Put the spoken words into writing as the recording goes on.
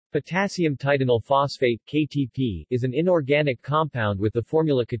Potassium titanyl phosphate (KTP) is an inorganic compound with the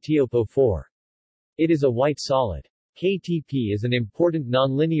formula KTOPO4. It is a white solid. KTP is an important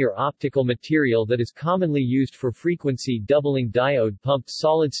nonlinear optical material that is commonly used for frequency doubling diode pumped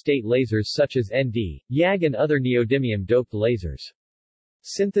solid-state lasers such as ND, YAG and other neodymium-doped lasers.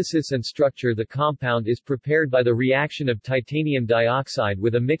 Synthesis and structure. The compound is prepared by the reaction of titanium dioxide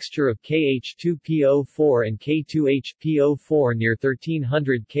with a mixture of KH2PO4 and K2HPO4 near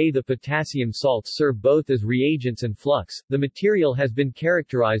 1300 K. The potassium salts serve both as reagents and flux. The material has been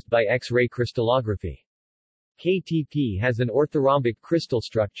characterized by X-ray crystallography. KTP has an orthorhombic crystal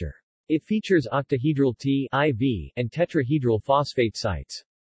structure. It features octahedral T, IV, and tetrahedral phosphate sites.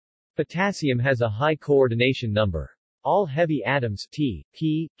 Potassium has a high coordination number. All heavy atoms T,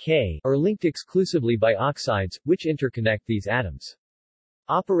 P, K are linked exclusively by oxides, which interconnect these atoms.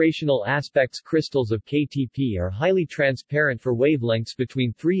 Operational aspects. Crystals of KTP are highly transparent for wavelengths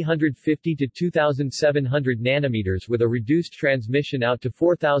between 350 to 2700 nanometers with a reduced transmission out to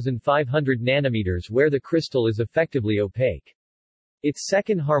 4500 nanometers where the crystal is effectively opaque. Its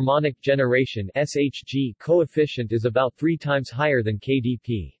second harmonic generation SHG coefficient is about 3 times higher than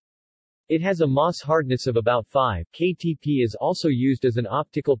KDP. It has a Mohs hardness of about 5. KTP is also used as an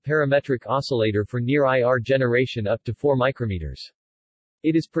optical parametric oscillator for near-IR generation up to 4 micrometers.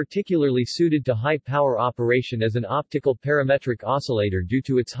 It is particularly suited to high-power operation as an optical parametric oscillator due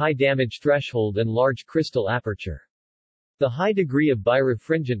to its high damage threshold and large crystal aperture. The high degree of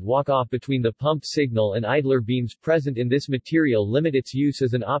birefringent walk-off between the pumped signal and idler beams present in this material limit its use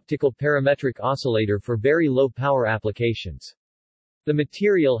as an optical parametric oscillator for very low-power applications. The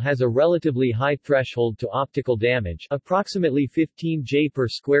material has a relatively high threshold to optical damage, approximately 15 J per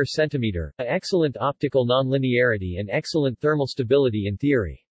square centimeter, a excellent optical nonlinearity and excellent thermal stability in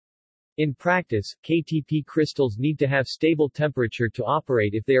theory. In practice, KTP crystals need to have stable temperature to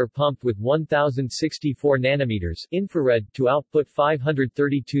operate if they are pumped with 1064 nanometers infrared to output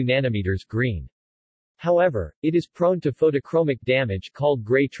 532 nanometers green. However, it is prone to photochromic damage called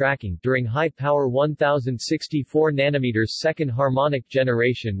gray tracking during high-power 1064 nanometers second harmonic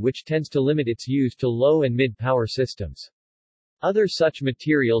generation, which tends to limit its use to low and mid-power systems. Other such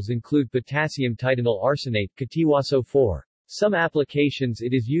materials include potassium titanyl arsenate KTWaSO4. Some applications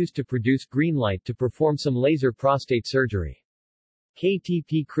it is used to produce green light to perform some laser prostate surgery.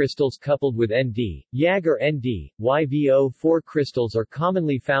 KTP crystals coupled with ND, YAG or ND, YVO4 crystals are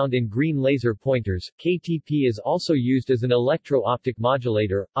commonly found in green laser pointers. KTP is also used as an electro-optic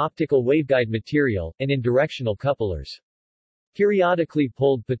modulator, optical waveguide material, and in directional couplers. Periodically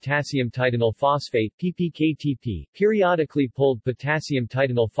poled potassium titanyl phosphate PPKTP, periodically poled potassium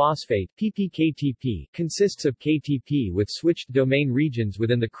titanyl phosphate PPKTP, consists of KTP with switched domain regions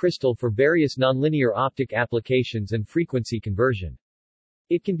within the crystal for various nonlinear optic applications and frequency conversion.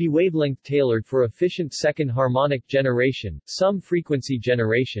 It can be wavelength tailored for efficient second harmonic generation, sum frequency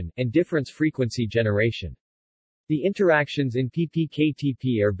generation, and difference frequency generation. The interactions in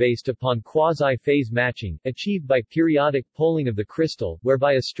PPKTP are based upon quasi-phase matching, achieved by periodic polling of the crystal,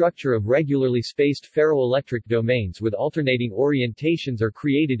 whereby a structure of regularly spaced ferroelectric domains with alternating orientations are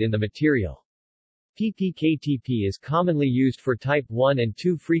created in the material. PPKTP is commonly used for type 1 and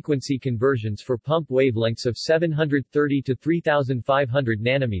 2 frequency conversions for pump wavelengths of 730 to 3500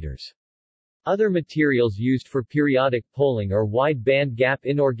 nanometers. Other materials used for periodic polling are wide band gap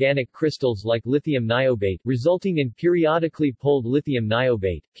inorganic crystals like lithium niobate, resulting in periodically poled lithium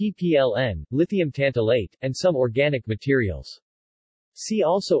niobate, PPLN, lithium tantalate, and some organic materials. See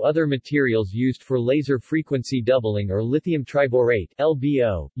also other materials used for laser frequency doubling or lithium triborate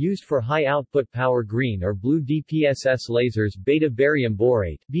LBO, used for high output power green or blue DPSS lasers, beta barium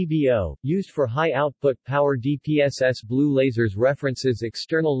borate BBO, used for high output power DPSS blue lasers. References.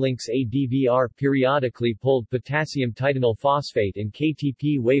 External links. ADVR periodically poled potassium titanyl phosphate and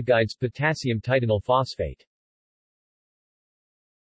KTP waveguides. Potassium titanyl phosphate